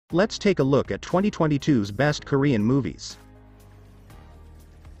Let's take a look at 2022's best Korean movies.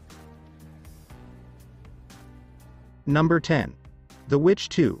 Number 10. The Witch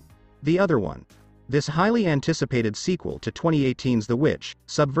 2. The Other One. This highly anticipated sequel to 2018's The Witch,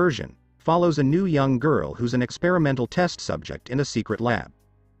 Subversion, follows a new young girl who's an experimental test subject in a secret lab.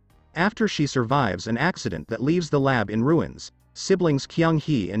 After she survives an accident that leaves the lab in ruins, siblings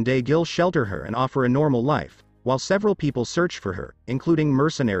Kyung-hee and Dae-gil shelter her and offer a normal life, while several people search for her, including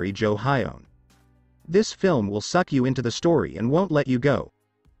mercenary Jo Hyun. This film will suck you into the story and won't let you go.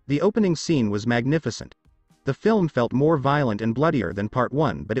 The opening scene was magnificent. The film felt more violent and bloodier than Part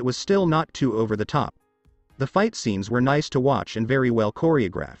 1, but it was still not too over the top. The fight scenes were nice to watch and very well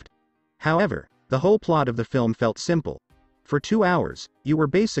choreographed. However, the whole plot of the film felt simple. For 2 hours, you were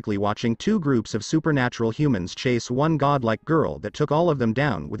basically watching two groups of supernatural humans chase one godlike girl that took all of them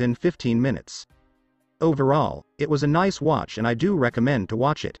down within 15 minutes. Overall, it was a nice watch and I do recommend to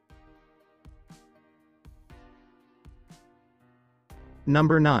watch it.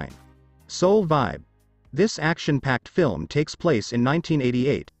 Number 9. Seoul Vibe. This action-packed film takes place in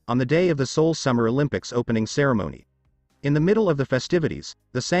 1988, on the day of the Seoul Summer Olympics opening ceremony. In the middle of the festivities,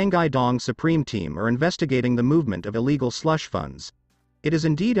 the Sanghae-dong Supreme Team are investigating the movement of illegal slush funds. It is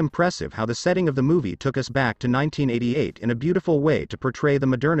indeed impressive how the setting of the movie took us back to 1988 in a beautiful way to portray the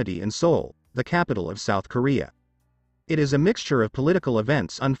modernity in Seoul, the capital of South Korea. It is a mixture of political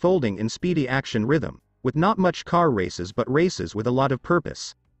events unfolding in speedy action rhythm, with not much car races but races with a lot of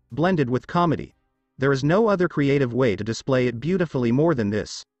purpose, blended with comedy. There is no other creative way to display it beautifully more than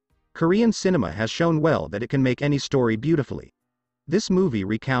this. Korean cinema has shown well that it can make any story beautifully. This movie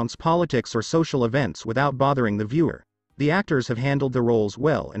recounts politics or social events without bothering the viewer. The actors have handled the roles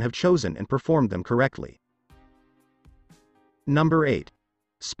well and have chosen and performed them correctly. Number 8.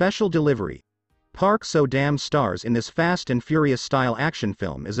 Special Delivery. Park So-dam stars in this Fast and Furious style action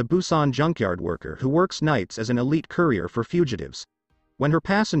film as a Busan junkyard worker who works nights as an elite courier for fugitives. When her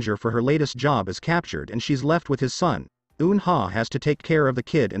passenger for her latest job is captured and she's left with his son, Eun-ha has to take care of the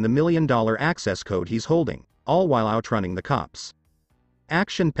kid and the $1 million access code he's holding, all while outrunning the cops.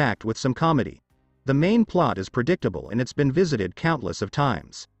 Action-packed with some comedy. The main plot is predictable and it's been visited countless of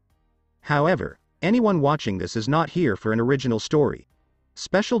times. However, anyone watching this is not here for an original story.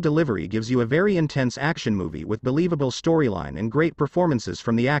 Special Delivery gives you a very intense action movie with believable storyline and great performances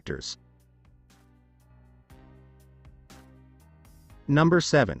from the actors. Number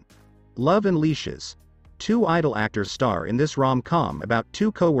 7. Love and Leashes. Two idol actors star in this rom-com about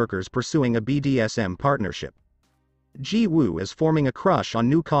two co-workers pursuing a BDSM partnership. Ji-woo is forming a crush on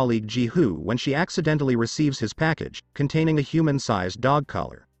new colleague Ji-hoo when she accidentally receives his package, containing a human-sized dog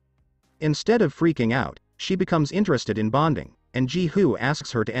collar. Instead of freaking out, she becomes interested in bonding, and Ji-hoo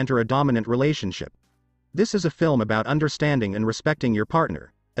asks her to enter a dominant relationship. This is a film about understanding and respecting your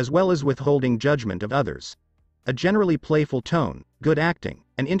partner, as well as withholding judgment of others. A generally playful tone, good acting,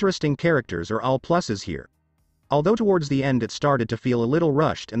 and interesting characters are all pluses here. Although towards the end it started to feel a little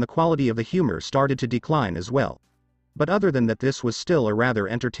rushed and the quality of the humor started to decline as well. But other than that, this was still a rather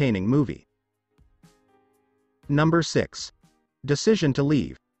entertaining movie. Number 6. Decision to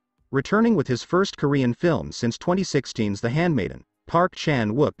Leave. Returning with his first Korean film since 2016's The Handmaiden, Park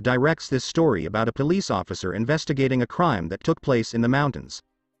Chan-wook directs this story about a police officer investigating a crime that took place in the mountains.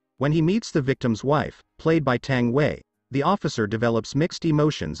 When he meets the victim's wife, played by Tang Wei, the officer develops mixed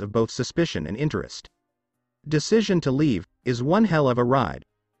emotions of both suspicion and interest. Decision to Leave is one hell of a ride.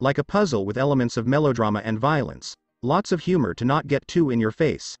 Like a puzzle with elements of melodrama and violence, lots of humor to not get too in your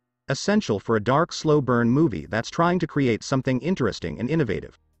face, essential for a dark slow burn movie that's trying to create something interesting and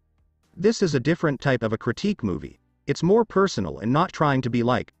innovative. This is a different type of a critique movie. It's more personal and not trying to be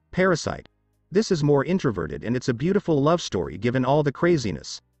like Parasite. This is more introverted and it's a beautiful love story given all the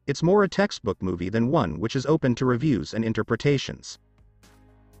craziness. It's more a textbook movie than one which is open to reviews and interpretations.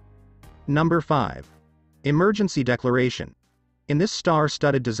 Number 5. Emergency Declaration. In this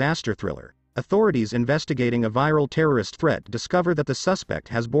star-studded disaster thriller, authorities investigating a viral terrorist threat discover that the suspect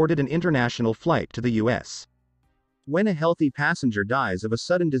has boarded an international flight to the US. When a healthy passenger dies of a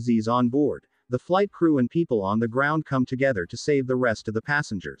sudden disease on board, the flight crew and people on the ground come together to save the rest of the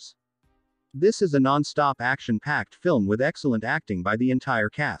passengers. This is a non-stop action-packed film with excellent acting by the entire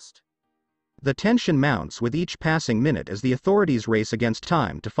cast. The tension mounts with each passing minute as the authorities race against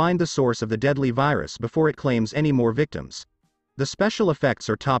time to find the source of the deadly virus before it claims any more victims. The special effects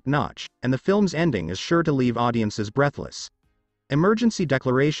are top-notch, and the film's ending is sure to leave audiences breathless. Emergency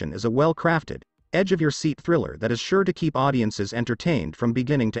Declaration is a well-crafted, edge-of-your-seat thriller that is sure to keep audiences entertained from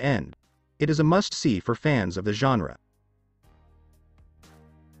beginning to end. It is a must-see for fans of the genre.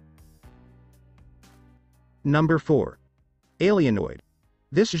 Number 4. Alienoid.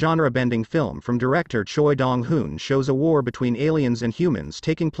 This genre-bending film from director Choi Dong-hoon shows a war between aliens and humans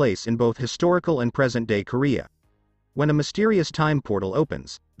taking place in both historical and present-day Korea. When a mysterious time portal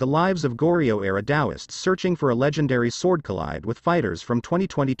opens, the lives of Goryeo-era Taoists searching for a legendary sword collide with fighters from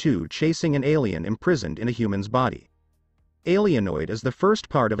 2022 chasing an alien imprisoned in a human's body. Alienoid is the first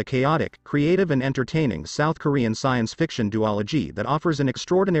part of a chaotic, creative and entertaining South Korean science fiction duology that offers an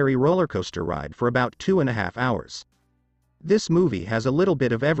extraordinary rollercoaster ride for about 2.5 hours. This movie has a little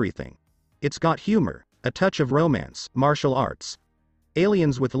bit of everything. It's got humor, a touch of romance, martial arts,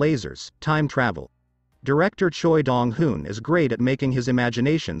 aliens with lasers, time travel. Director Choi Dong-hoon is great at making his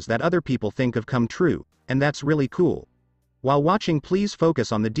imaginations that other people think of come true, and that's really cool. While watching, please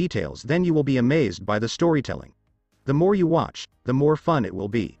focus on the details, then you will be amazed by the storytelling. The more you watch, the more fun it will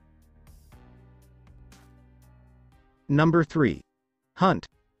be. Number 3. Hunt.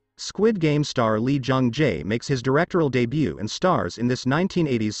 Squid Game star Lee Jung-jae makes his directorial debut and stars in this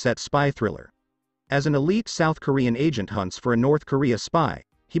 1980s set spy thriller. As an elite South Korean agent hunts for a North Korea spy,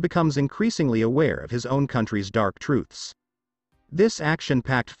 he becomes increasingly aware of his own country's dark truths. This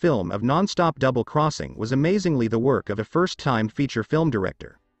action-packed film of non-stop double-crossing was amazingly the work of a first-time feature film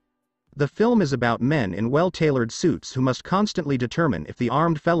director. The film is about men in well-tailored suits who must constantly determine if the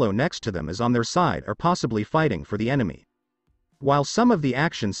armed fellow next to them is on their side or possibly fighting for the enemy. While some of the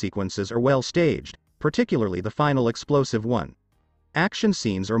action sequences are well staged, particularly the final explosive one, action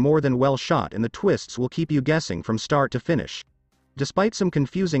scenes are more than well shot and the twists will keep you guessing from start to finish. Despite some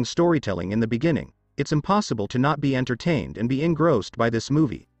confusing storytelling in the beginning, it's impossible to not be entertained and be engrossed by this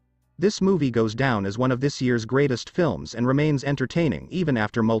movie. This movie goes down as one of this year's greatest films and remains entertaining even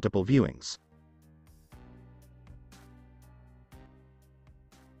after multiple viewings.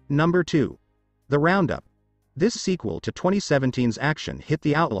 Number 2. The Roundup. This sequel to 2017's action hit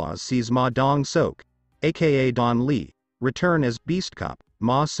The Outlaws sees Ma Dong-seok, aka Don Lee, return as Beast Cop,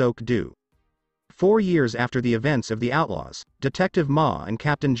 Ma Seok-do. 4 years after the events of The Outlaws, Detective Ma and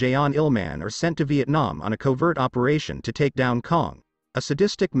Captain Jaeon Il-man are sent to Vietnam on a covert operation to take down Kong, a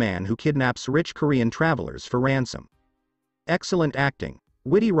sadistic man who kidnaps rich Korean travelers for ransom. Excellent acting,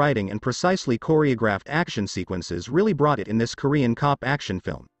 witty writing and precisely choreographed action sequences really brought it in this Korean cop action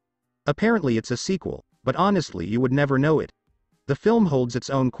film. Apparently it's a sequel, but honestly you would never know it. The film holds its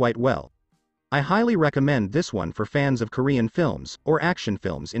own quite well. I highly recommend this one for fans of Korean films, or action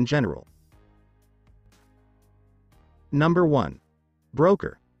films in general. Number 1.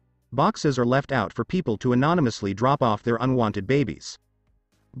 Broker. Boxes are left out for people to anonymously drop off their unwanted babies.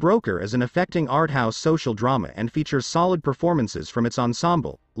 Broker is an affecting art house social drama and features solid performances from its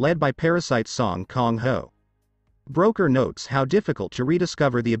ensemble, led by Parasite's Song Kang-ho. Broker notes how difficult to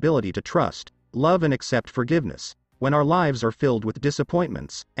rediscover the ability to trust, love and accept forgiveness, when our lives are filled with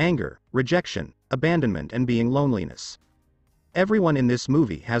disappointments, anger, rejection, abandonment and being loneliness. Everyone in this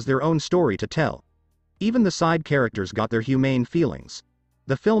movie has their own story to tell. Even the side characters got their humane feelings.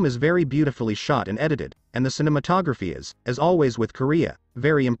 The film is very beautifully shot and edited, and the cinematography is, as always with Korea,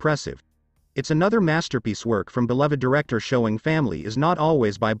 very impressive. It's another masterpiece work from beloved director showing family is not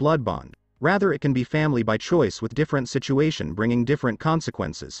always by blood bond, rather it can be family by choice with different situation bringing different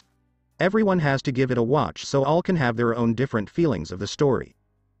consequences. Everyone has to give it a watch so all can have their own different feelings of the story.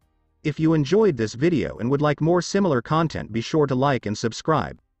 If you enjoyed this video and would like more similar content, be sure to like and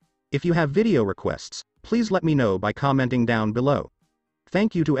subscribe. If you have video requests, please let me know by commenting down below.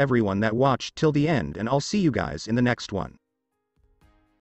 Thank you to everyone that watched till the end and I'll see you guys in the next one.